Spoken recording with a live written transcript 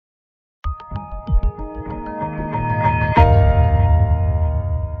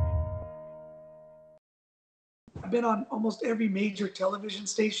been on almost every major television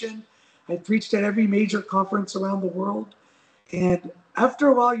station. I've preached at every major conference around the world. And after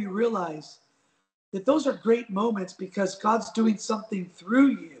a while, you realize that those are great moments because God's doing something through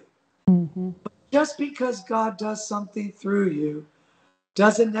you. Mm-hmm. But just because God does something through you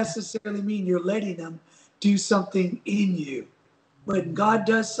doesn't necessarily mean you're letting Him do something in you. When God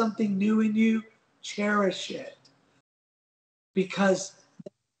does something new in you, cherish it because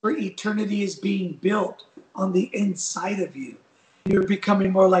for eternity is being built on the inside of you. You're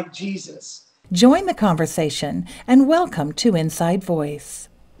becoming more like Jesus. Join the conversation and welcome to Inside Voice.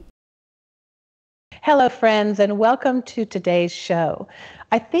 Hello, friends, and welcome to today's show.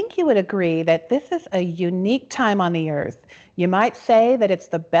 I think you would agree that this is a unique time on the earth. You might say that it's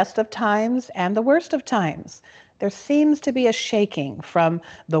the best of times and the worst of times. There seems to be a shaking from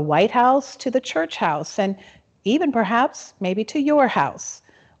the White House to the church house, and even perhaps maybe to your house.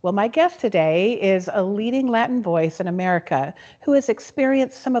 Well, my guest today is a leading Latin voice in America who has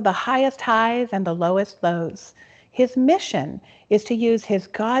experienced some of the highest highs and the lowest lows. His mission is to use his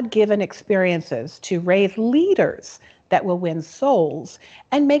God-given experiences to raise leaders that will win souls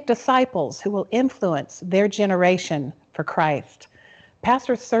and make disciples who will influence their generation for Christ.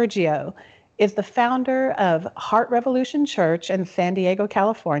 Pastor Sergio is the founder of Heart Revolution Church in San Diego,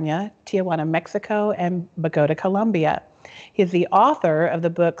 California, Tijuana, Mexico, and Bogota, Colombia. He's the author of the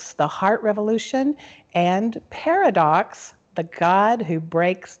books The Heart Revolution and Paradox, The God Who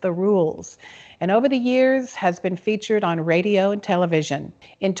Breaks the Rules, and over the years has been featured on radio and television.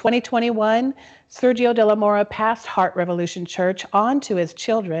 In 2021, Sergio De La Mora passed Heart Revolution Church on to his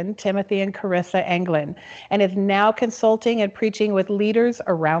children, Timothy and Carissa Anglin, and is now consulting and preaching with leaders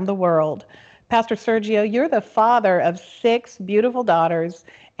around the world. Pastor Sergio, you're the father of 6 beautiful daughters,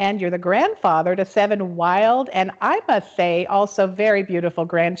 and you're the grandfather to 7 wild, and I must say, also very beautiful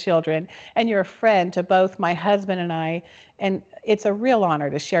grandchildren. And you're a friend to both my husband and I. And it's a real honor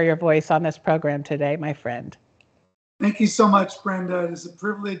to share your voice on this program today, my friend. Thank you so much, Brenda. It is a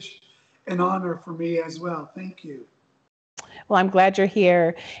privilege and honor for me as well. Thank you. Well, I'm glad you're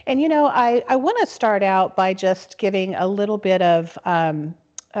here. And, you know, I want to start out by just giving a little bit of,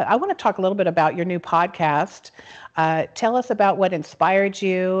 I want to talk a little bit about your new podcast. Tell us about what inspired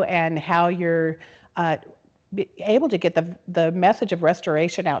you and how you're able to get the message of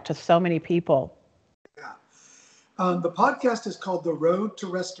restoration out to so many people. Yeah. The podcast is called The Road to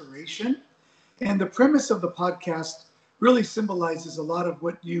Restoration. And the premise of the podcast really symbolizes a lot of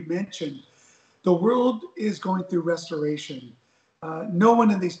what you mentioned. The world is going through restoration. No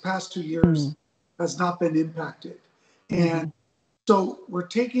one in these past 2 years has not been impacted. And so we're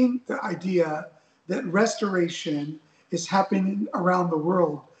taking the idea that restoration is happening around the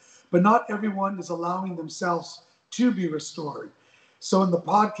world, but not everyone is allowing themselves to be restored. So in the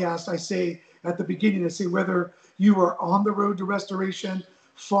podcast, I say at the beginning, I say whether you are on the road to restoration,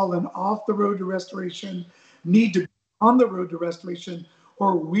 fallen off the road to restoration, need to be on the road to restoration,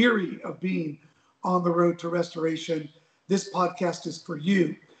 or weary of being on the road to restoration, this podcast is for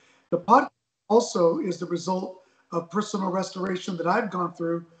you. The podcast also is the result of personal restoration that I've gone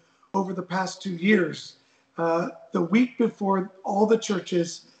through over the past 2 years. The week before all the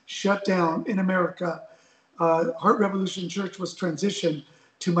churches shut down in America, Heart Revolution Church was transitioned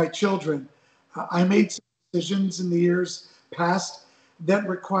to my children. I made some decisions in the years past that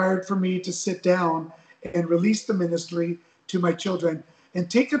required for me to sit down and release the ministry to my children and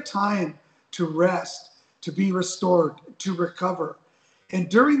take a time to rest, to be restored, to recover. And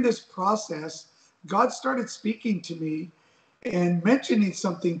during this process, God started speaking to me and mentioning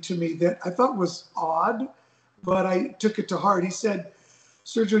something to me that I thought was odd, but I took it to heart. He said,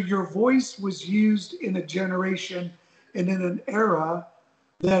 Sergio, your voice was used in a generation and in an era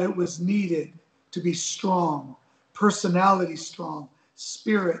that it was needed to be strong, personality strong,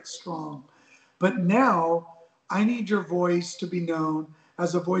 spirit strong. But now I need your voice to be known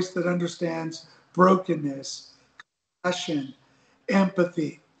as a voice that understands brokenness, compassion,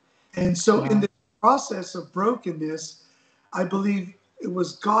 empathy. And so in the process of brokenness, I believe it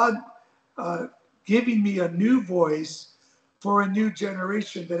was God giving me a new voice for a new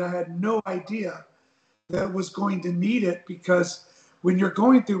generation that I had no idea that was going to need it, because when you're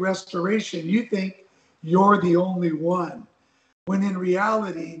going through restoration, you think you're the only one. When in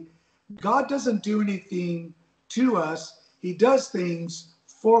reality, God doesn't do anything to us. He does things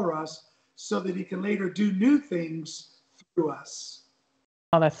for us so that he can later do new things through us.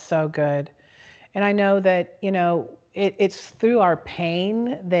 Oh, that's so good. And I know that, you know, it's through our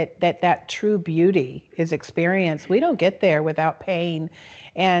pain that true beauty is experienced. We don't get there without pain.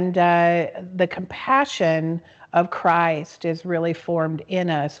 And the compassion of Christ is really formed in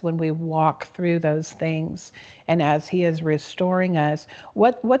us when we walk through those things. And as he is restoring us,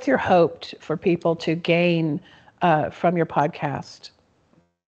 what's your hope for people to gain from your podcast?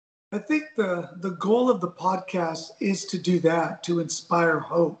 I think the goal of the podcast is to do that, to inspire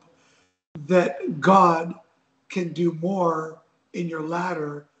hope that God can do more in your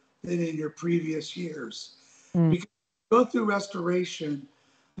latter than in your previous years. Mm. Because you go through restoration,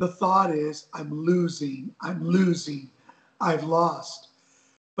 the thought is, I'm losing, I've lost.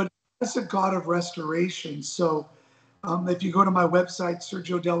 But it's a God of restoration. So if you go to my website,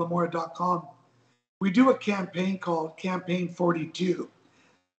 sergiodelamora.com, we do a campaign called Campaign 42.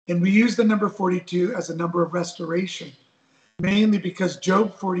 And we use the number 42 as a number of restoration, mainly because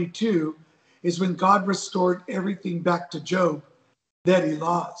Job 42 is when God restored everything back to Job that he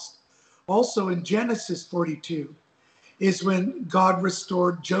lost. Also in Genesis 42 is when God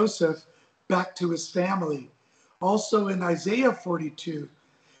restored Joseph back to his family. Also in Isaiah 42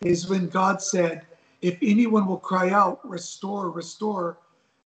 is when God said, if anyone will cry out, restore, restore,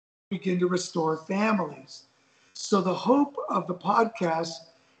 begin to restore families. So the hope of the podcast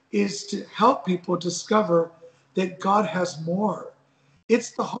is to help people discover that God has more.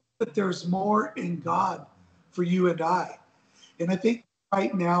 It's the hope that there's more in God for you and I. And I think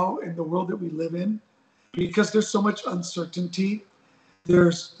right now in the world that we live in, because there's so much uncertainty,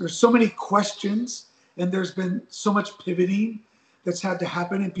 there's so many questions, and there's been so much pivoting that's had to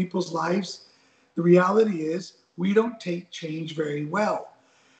happen in people's lives. The reality is we don't take change very well.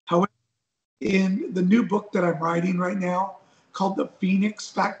 However, in the new book that I'm writing right now called The Phoenix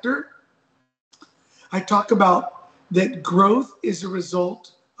Factor, I talk about that growth is a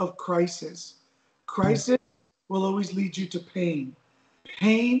result of crisis. Crisis will always lead you to pain.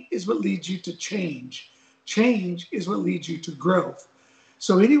 Pain is what leads you to change. Change is what leads you to growth.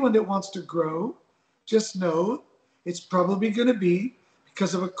 So anyone that wants to grow, just know it's probably going to be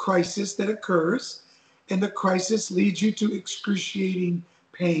because of a crisis that occurs, and the crisis leads you to excruciating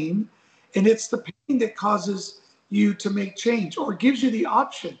pain, and it's the pain that causes you to make change or gives you the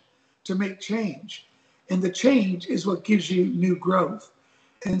option to make change. And the change is what gives you new growth.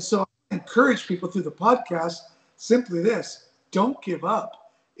 And so I encourage people through the podcast simply this: don't give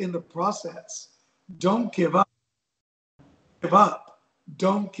up in the process. Don't give up. Give up.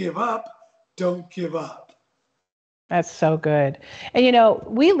 Don't give up. Don't give up. That's so good. And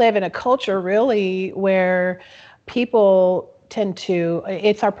we live in a culture really where people tend to,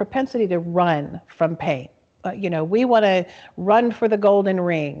 it's our propensity to run from pain. We want to run for the golden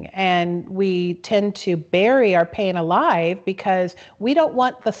ring, and we tend to bury our pain alive because we don't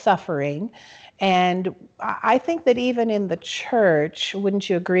want the suffering. And I think that even in the church, wouldn't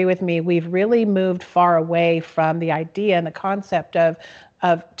you agree with me, we've really moved far away from the idea and the concept of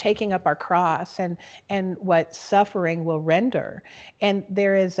taking up our cross and what suffering will render. And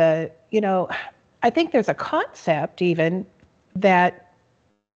there is I think there's a concept even that,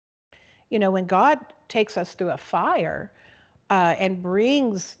 when God takes us through a fire and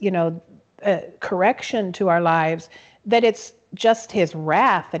brings, correction to our lives, that it's just his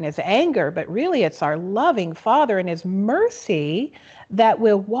wrath and his anger, but really it's our loving Father and his mercy that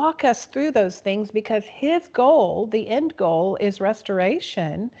will walk us through those things, because his goal, the end goal, is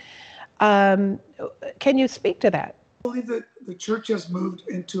restoration. Can you speak to that? I believe that the church has moved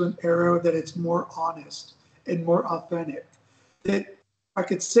into an era that it's more honest and more authentic. That I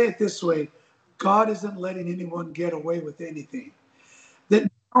could say it this way: God isn't letting anyone get away with anything.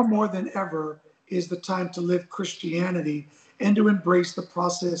 That now more than ever is the time to live Christianity and to embrace the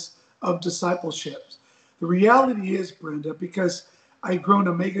process of discipleship. The reality is, Brenda, because I've grown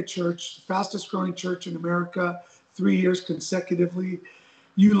a mega church, fastest growing church in America, 3 years consecutively.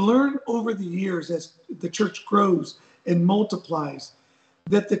 You learn over the years as the church grows and multiplies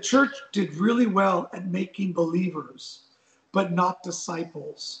that the church did really well at making believers, but not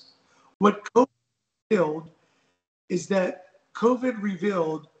disciples. What COVID revealed is that COVID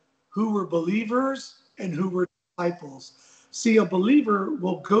revealed who were believers and who were disciples. See, a believer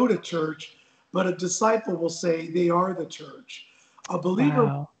will go to church, but a disciple will say they are the church. A believer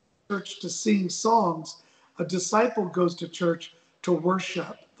Wow. goes to church to sing songs. A disciple goes to church to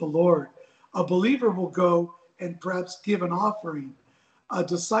worship the Lord. A believer will go and perhaps give an offering. A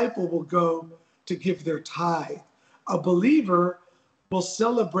disciple will go to give their tithe. A believer will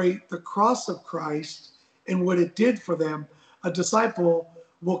celebrate the cross of Christ and what it did for them. A disciple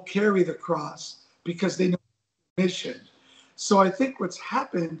will carry the cross because they know the mission. So I think what's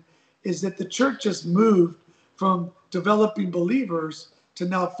happened is that the church has moved from developing believers to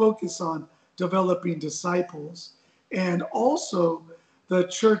now focus on developing disciples. And also, the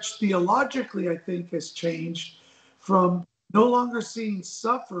church theologically, I think, has changed from no longer seeing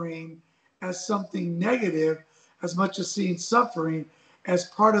suffering as something negative as much as seeing suffering as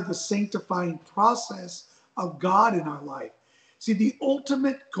part of the sanctifying process of God in our life. See, the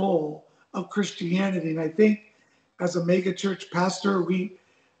ultimate goal of Christianity, and I think as a mega church pastor, we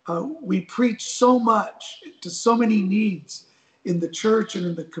preach so much to so many needs in the church and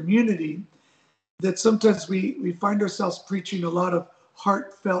in the community that sometimes we find ourselves preaching a lot of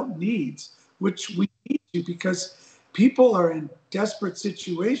heartfelt needs, which we need to because people are in desperate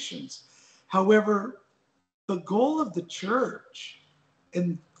situations. However, the goal of the church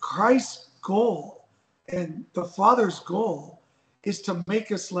and Christ's goal and the Father's goal is to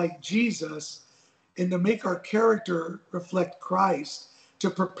make us like Jesus and to make our character reflect Christ, to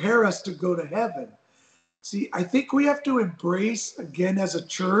prepare us to go to heaven. See, I think we have to embrace, again, as a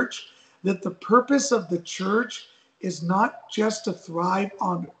church, that the purpose of the church is not just to thrive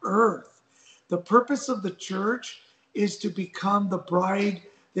on earth. The purpose of the church is to become the bride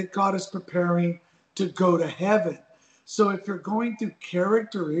that God is preparing to go to heaven. So if you're going through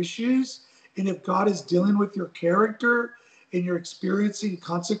character issues, and if God is dealing with your character and you're experiencing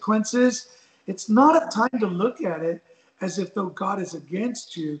consequences, it's not a time to look at it as if though God is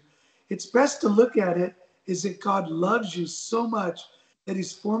against you. It's best to look at it as if God loves you so much that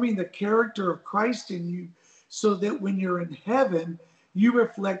he's forming the character of Christ in you so that when you're in heaven, you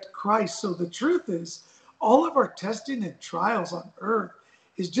reflect Christ. So the truth is, all of our testing and trials on earth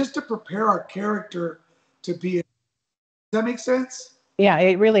is just to prepare our character to be. Does that make sense? Yeah,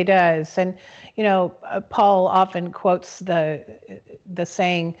 it really does. And, Paul often quotes the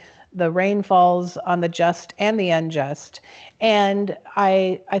saying, the rain falls on the just and the unjust. And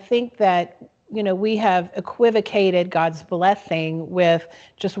I think that, we have equivocated God's blessing with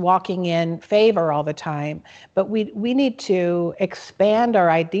just walking in favor all the time. But we need to expand our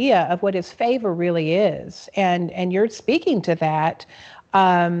idea of what his favor really is. And you're speaking to that.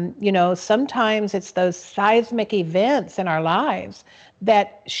 Sometimes it's those seismic events in our lives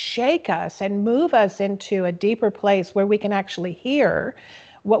that shake us and move us into a deeper place where we can actually hear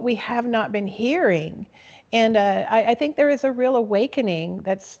what we have not been hearing. And I think there is a real awakening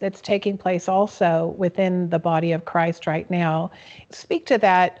that's taking place also within the body of Christ right now. Speak to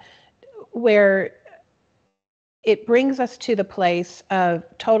that, where it brings us to the place of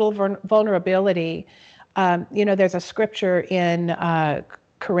total vulnerability. There's a scripture in I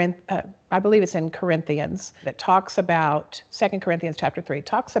believe it's in Corinthians, that talks about, 2 Corinthians chapter 3,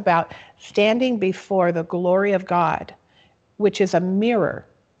 talks about standing before the glory of God, which is a mirror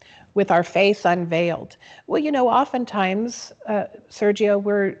with our face unveiled. Well, oftentimes,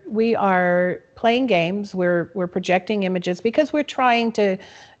 Sergio, we are playing games, we're projecting images because we're trying to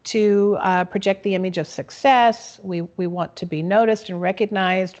project the image of success. We want to be noticed and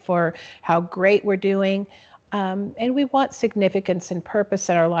recognized for how great we're doing. And we want significance and purpose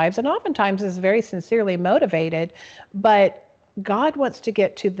in our lives. And oftentimes is very sincerely motivated, but God wants to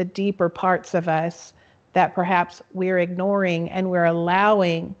get to the deeper parts of us that perhaps we're ignoring, and we're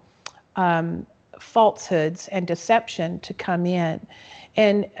allowing falsehoods and deception to come in.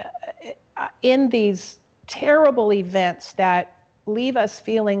 And in these terrible events that leave us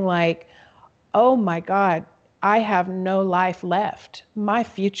feeling like, oh my God, I have no life left. My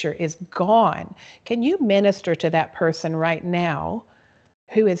future is gone. Can you minister to that person right now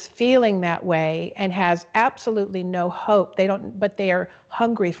who is feeling that way and has absolutely no hope? But they are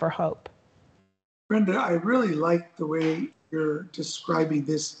hungry for hope. Brenda, I really like the way you're describing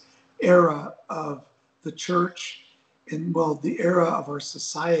this era of the church and, well, the era of our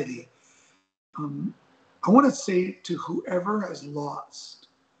society. I want to say to whoever has lost,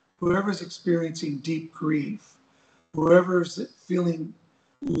 whoever's experiencing deep grief, whoever's feeling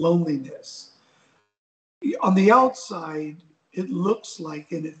loneliness, on the outside, it looks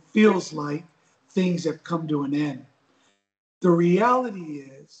like and it feels like things have come to an end. The reality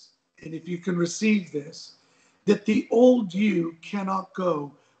is, and if you can receive this, that the old you cannot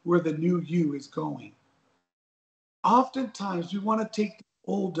go where the new you is going. Oftentimes, we want to take the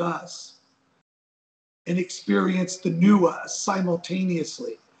old us and experience the new us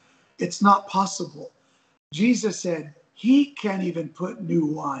simultaneously. It's not possible. Jesus said he can't even put new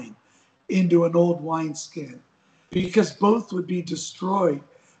wine into an old wineskin because both would be destroyed,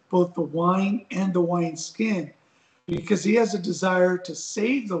 both the wine and the wineskin, because he has a desire to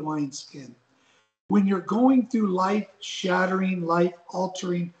save the wineskin. When you're going through life-shattering,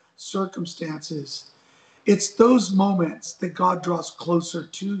 life-altering circumstances, it's those moments that God draws closer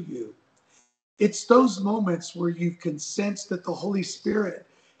to you. It's those moments where you can sense that the Holy Spirit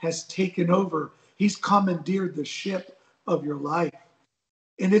has taken over. He's commandeered the ship of your life.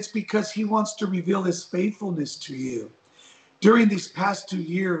 And it's because he wants to reveal his faithfulness to you. During these past 2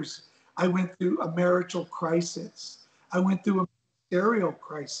 years, I went through a marital crisis. I went through a ministerial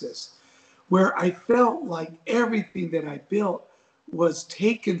crisis where I felt like everything that I built was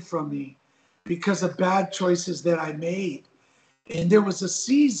taken from me because of bad choices that I made. And there was a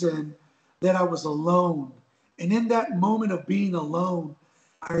season that I was alone. And in that moment of being alone,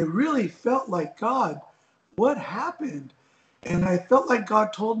 I really felt like, God, what happened? And I felt like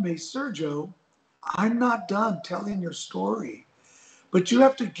God told me, Sergio, I'm not done telling your story, but you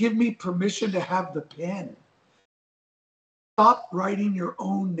have to give me permission to have the pen. Stop writing your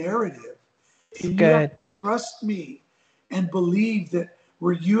own narrative. And you have Good. to trust me and believe that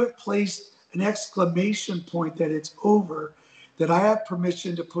where you have placed an exclamation point that it's over, that I have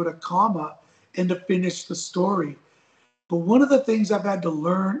permission to put a comma and to finish the story. But one of the things I've had to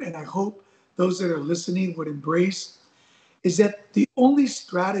learn, and I hope those that are listening would embrace, is that the only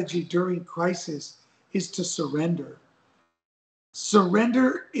strategy during crisis is to surrender.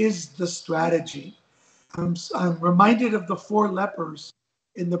 Surrender is the strategy. I'm reminded of the 4 lepers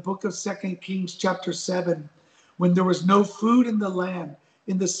in the book of 2 Kings chapter 7, when there was no food in the land,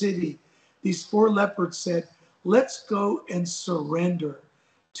 in the city. These 4 lepers said, let's go and surrender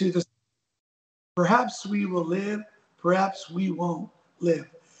to the. Perhaps we will live, perhaps we won't live.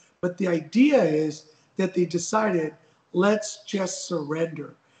 But the idea is that they decided, let's just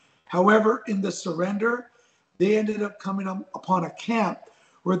surrender. However, in the surrender, they ended up coming upon a camp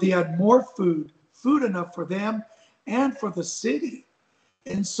where they had more food enough for them and for the city.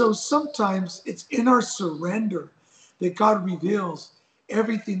 And so sometimes it's in our surrender that God reveals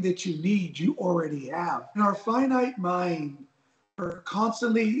everything that you need, you already have. In our finite mind, we're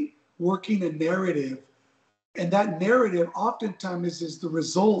constantly working a narrative, and that narrative oftentimes is the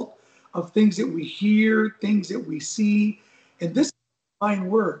result of things that we hear, things that we see. And this mind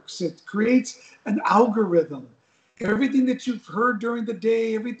works. It creates an algorithm. Everything that you've heard during the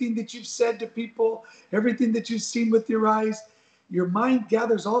day, everything that you've said to people, everything that you've seen with your eyes, your mind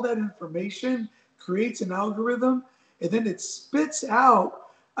gathers all that information, creates an algorithm, and then it spits out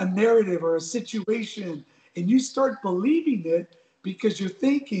a narrative or a situation, and you start believing it because you're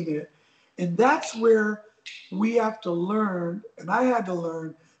thinking it. And that's where we have to learn, and I had to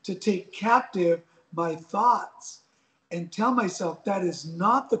learn, to take captive my thoughts and tell myself that is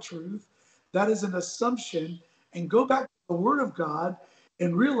not the truth, that is an assumption, and go back to the Word of God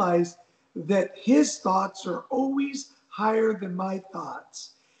and realize that His thoughts are always higher than my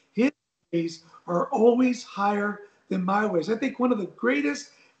thoughts. His ways are always higher than my ways. I think one of the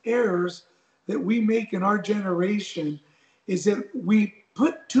greatest errors that we make in our generation is that we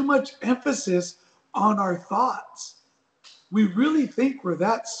put too much emphasis on our thoughts. We really think we're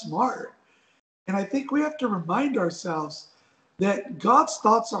that smart. And I think we have to remind ourselves that God's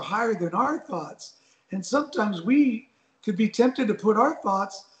thoughts are higher than our thoughts. And sometimes we could be tempted to put our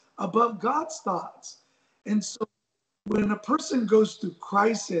thoughts above God's thoughts. And so when a person goes through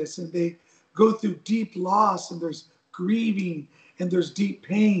crisis and they go through deep loss and there's grieving and there's deep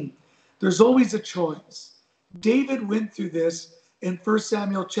pain, there's always a choice. David went through this in 1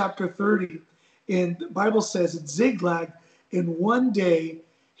 Samuel chapter 30. And the Bible says at Ziklag, in one day,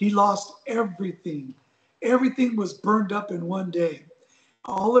 he lost everything. Everything was burned up in one day.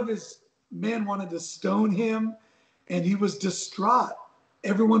 All of his men wanted to stone him, and he was distraught.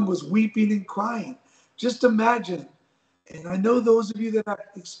 Everyone was weeping and crying. Just imagine. And I know those of you that have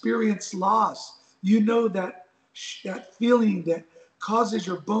experienced loss, you know that feeling that causes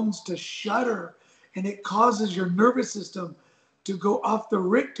your bones to shudder, and it causes your nervous system to go off the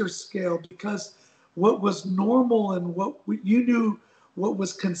Richter scale, because what was normal and what you knew, what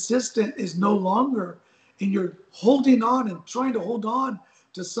was consistent, is no longer. And you're holding on and trying to hold on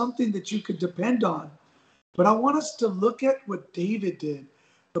to something that you could depend on. But I want us to look at what David did.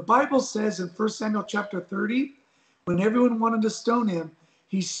 The Bible says in 1 Samuel chapter 30, when everyone wanted to stone him,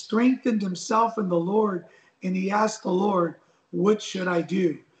 he strengthened himself in the Lord, and he asked the Lord, what should I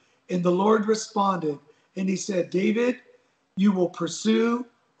do? And the Lord responded, and he said, David, you will pursue,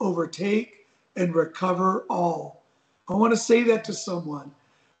 overtake, and recover all. I want to say that to someone.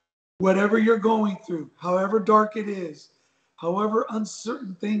 Whatever you're going through, however dark it is, however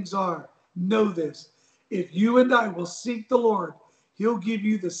uncertain things are, know this. If you and I will seek the Lord, He'll give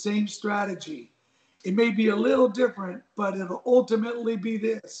you the same strategy. It may be a little different, but it'll ultimately be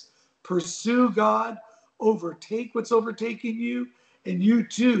this. Pursue God, overtake what's overtaking you, and you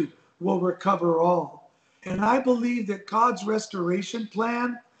too will recover all. And I believe that God's restoration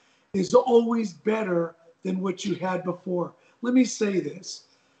plan is always better than what you had before. Let me say this.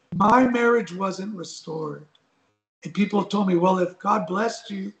 My marriage wasn't restored. And people told me, well, if God blessed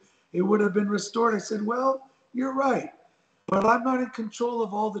you, it would have been restored. I said, well, you're right. But I'm not in control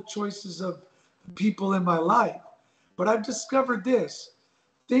of all the choices of people in my life. But I've discovered this.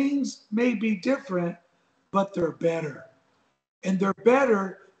 Things may be different, but they're better. And they're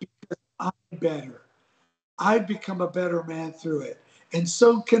better because I'm better. I've become a better man through it. And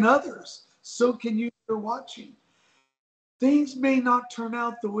so can others. So can you that are watching. Things may not turn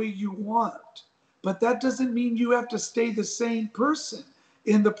out the way you want, but that doesn't mean you have to stay the same person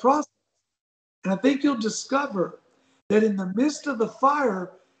in the process. And I think you'll discover that in the midst of the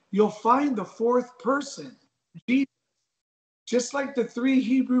fire, you'll find the fourth person, Jesus. Just like the three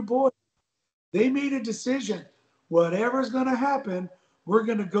Hebrew boys, they made a decision. Whatever's going to happen, we're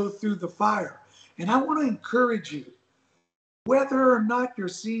going to go through the fire. And I want to encourage you, whether or not you're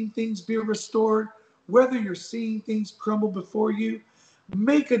seeing things be restored, whether you're seeing things crumble before you,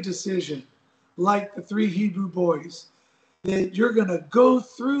 make a decision like the three Hebrew boys that you're going to go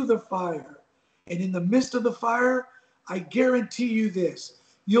through the fire. And in the midst of the fire, I guarantee you this,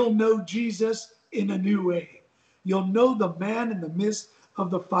 you'll know Jesus in a new way. You'll know the man in the midst of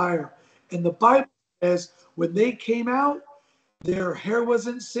the fire. And the Bible says when they came out, their hair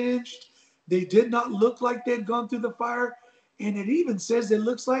wasn't singed. They did not look like they'd gone through the fire. And it even says it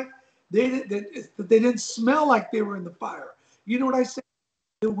looks like that they didn't smell like they were in the fire. You know what I say?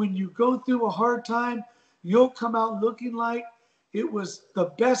 That when you go through a hard time, you'll come out looking like it was the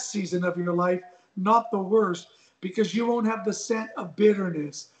best season of your life, not the worst, because you won't have the scent of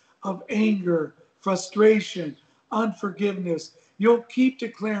bitterness, of anger, frustration, unforgiveness. You'll keep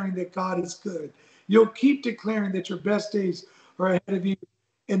declaring that God is good. You'll keep declaring that your best days are ahead of you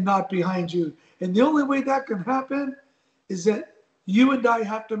and not behind you. And the only way that can happen is that you and I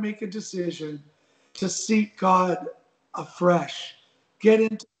have to make a decision to seek God afresh. Get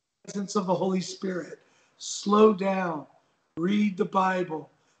into the presence of the Holy Spirit. Slow down. Read the Bible.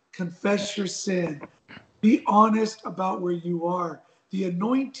 Confess your sin. Be honest about where you are. The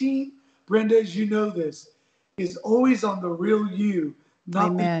anointing, Brenda, as you know this, is always on the real you,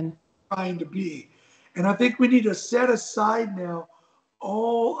 not the Amen. trying to be. And I think we need to set aside now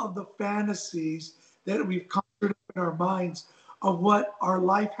all of the fantasies that we've conjured up in our minds of what our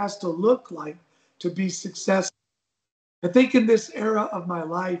life has to look like to be successful. I think in this era of my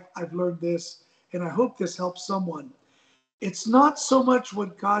life, I've learned this, and I hope this helps someone. It's not so much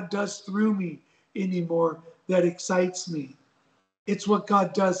what God does through me anymore that excites me. It's what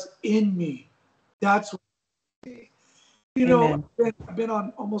God does in me. That's what, you know, Amen. I've been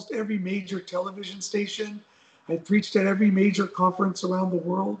on almost every major television station. I've preached at every major conference around the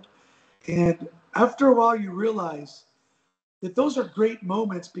world. And after a while, you realize that those are great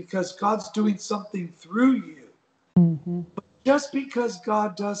moments because God's doing something through you. Mm-hmm. But just because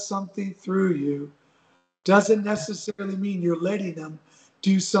God does something through you doesn't necessarily mean you're letting Him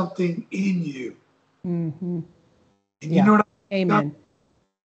do something in you. Mm-hmm. And you Yeah. know what I Amen.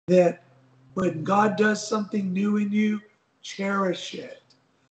 that when God does something new in you, cherish it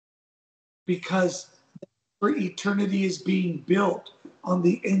because for eternity is being built on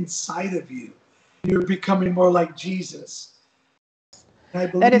the inside of you. You're becoming more like Jesus. And I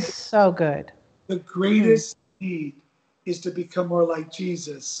That is believe so good. the Mm. greatest need is to become more like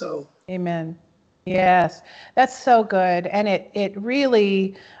Jesus. So, Amen. Yes, that's so good. And it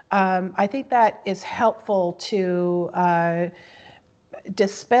really, I think that is helpful to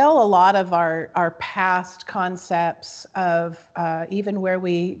dispel a lot of our past concepts of even where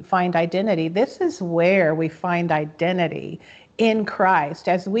we find identity. This is where we find identity in Christ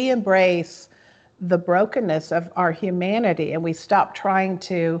as we embrace the brokenness of our humanity and we stop trying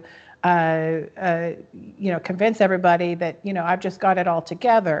to convince everybody that, I've just got it all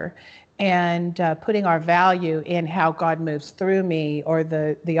together and putting our value in how God moves through me or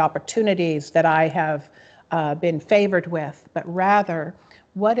the opportunities that I have been favored with, but rather,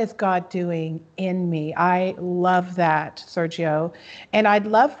 what is God doing in me? I love that, Sergio. And I'd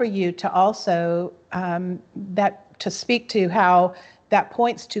love for you to also to speak to how that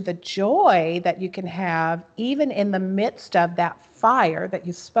points to the joy that you can have even in the midst of that fire that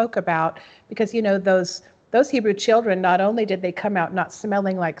you spoke about, because those Hebrew children, not only did they come out not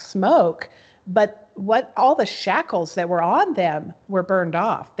smelling like smoke, but what all the shackles that were on them were burned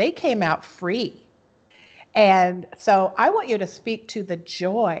off. They came out free. And so I want you to speak to the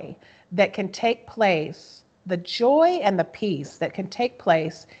joy that can take place, the joy and the peace that can take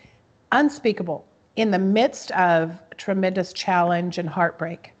place, unspeakable, in the midst of tremendous challenge and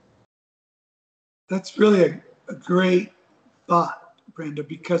heartbreak. that's really a great thought, Brenda,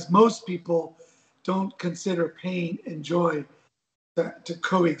 because most people don't consider pain and joy to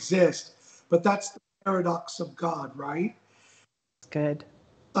coexist. But that's the paradox of God, right? Good.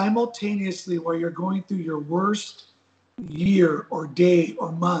 Simultaneously, while you're going through your worst year or day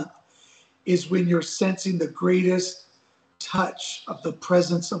or month, is when you're sensing the greatest touch of the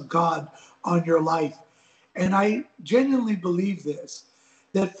presence of God on your life. And I genuinely believe this,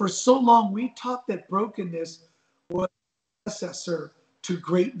 that for so long we taught that brokenness was a predecessor to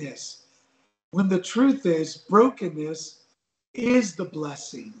greatness, when the truth is brokenness is the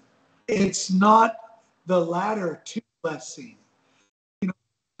blessing. It's not the ladder to blessing. You know,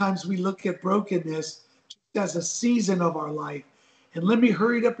 sometimes we look at brokenness as a season of our life. And let me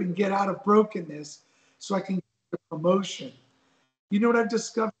hurry up and get out of brokenness so I can get a promotion. You know what I've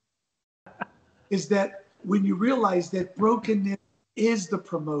discovered is that when you realize that brokenness is the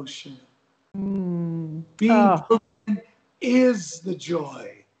promotion, being Oh. broken is the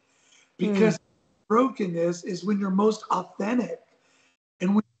joy. Because brokenness is when you're most authentic.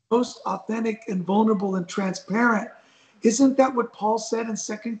 And when you're most authentic and vulnerable and transparent, isn't that what Paul said in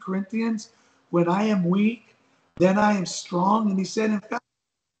 2 Corinthians? When I am weak, then I am strong. And he said, in fact,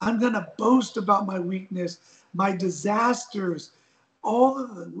 I'm going to boast about my weakness, my disasters, all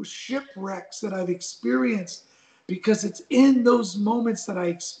of the shipwrecks that I've experienced, because it's in those moments that I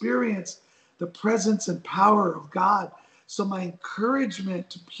experience the presence and power of God. So my encouragement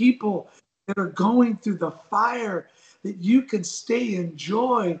to people that are going through the fire, that you can stay in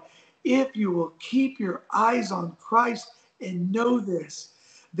joy if you will keep your eyes on Christ and know this,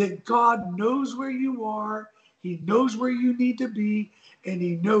 that God knows where you are, He knows where you need to be, and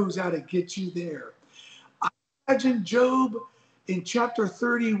He knows how to get you there. I imagine Job in chapter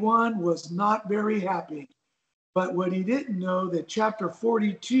 31 was not very happy, but what he didn't know that chapter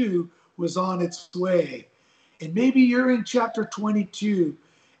 42 was on its way. And maybe you're in chapter 22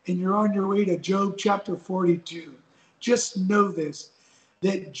 and you're on your way to Job chapter 42. Just know this,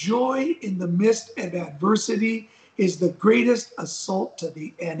 that joy in the midst of adversity is the greatest assault to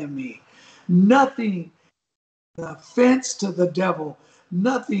the enemy. Nothing, an offense to the devil,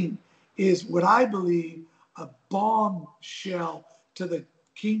 nothing is what I believe a bombshell to the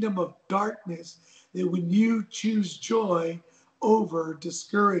kingdom of darkness, that when you choose joy over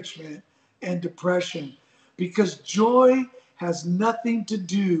discouragement and depression, because joy has nothing to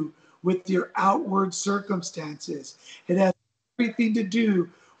do with your outward circumstances. It has everything to do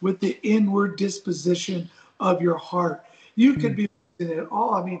with the inward disposition of your heart. You could be losing it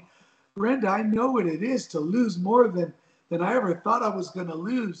all. I mean, Brenda, I know what it is to lose more than I ever thought I was going to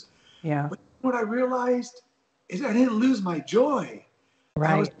lose. Yeah. But what I realized is I didn't lose my joy.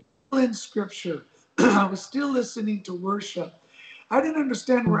 I was Right. still in scripture. I was still listening to worship. I didn't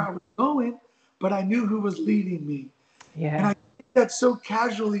understand where I was going, but I knew who was leading me. And I Yeah. think that so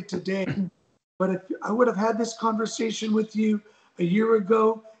casually today. But if I would have had this conversation with you a year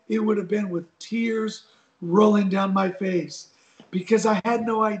ago, it would have been with tears rolling down my face because I had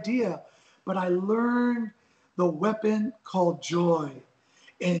no idea. But I learned the weapon called joy.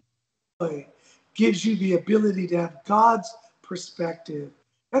 And joy gives you the ability to have God's perspective.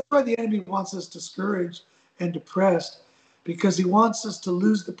 That's why the enemy wants us discouraged and depressed, because he wants us to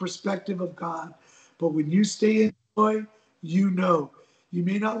lose the perspective of God. But when you stay in joy, you know. You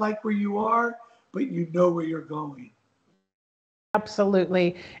may not like where you are, but you know where you're going.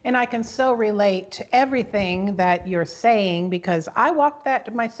 Absolutely. And I can so relate to everything that you're saying because I walked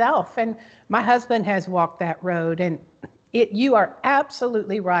that myself and my husband has walked that road. And you are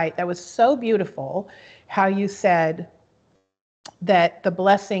absolutely right. That was so beautiful how you said that the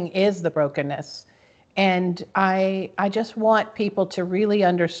blessing is the brokenness. And I just want people to really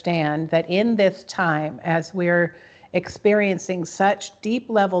understand that in this time, as we're experiencing such deep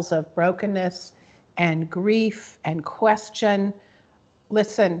levels of brokenness and grief and question,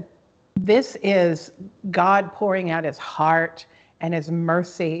 listen, this is God pouring out his heart and his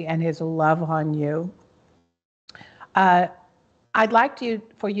mercy and his love on you. I'd like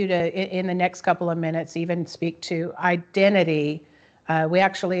for you to, in the next couple of minutes, even speak to identity. We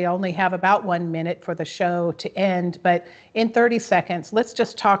actually only have about 1 minute for the show to end, but in 30 seconds, let's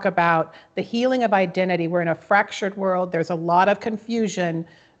just talk about the healing of identity. We're in a fractured world. There's a lot of confusion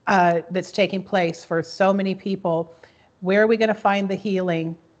that's taking place for so many people. Where are we going to find the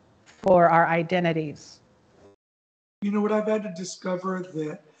healing for our identities? You know what I've had to discover,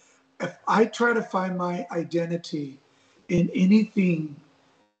 that if I try to find my identity in anything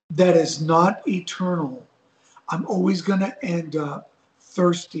that is not eternal, I'm always going to end up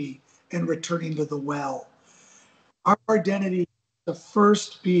thirsty and returning to the well. Our identity to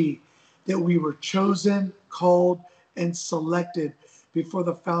first be that we were chosen, called, and selected before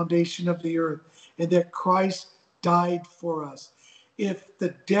the foundation of the earth, and that Christ died for us. If the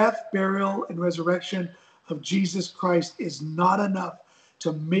death, burial, and resurrection of Jesus Christ is not enough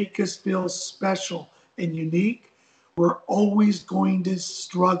to make us feel special and unique, we're always going to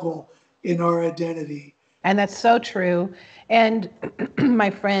struggle in our identity. And that's so true. And my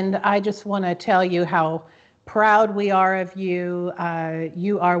friend, I just want to tell you how proud we are of you.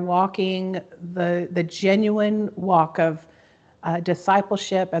 You are walking the genuine walk of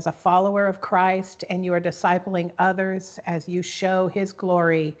discipleship as a follower of Christ, and you are discipling others as you show his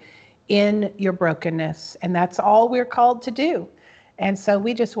glory in your brokenness. And that's all we're called to do. And so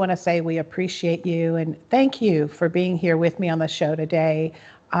we just want to say we appreciate you and thank you for being here with me on the show today.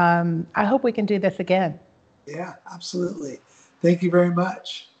 I hope we can do this again. Yeah, absolutely. Thank you very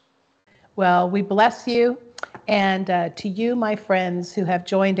much. Well, we bless you. And to you, my friends who have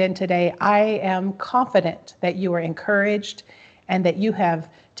joined in today, I am confident that you are encouraged and that you have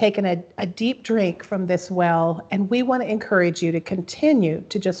taken a deep drink from this well. And we want to encourage you to continue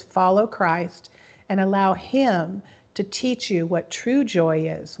to just follow Christ and allow him to teach you what true joy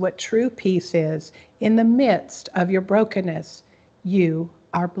is, what true peace is. In the midst of your brokenness, you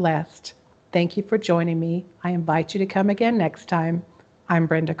are blessed. Thank you for joining me. I invite you to come again next time. I'm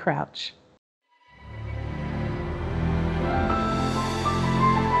Brenda Crouch.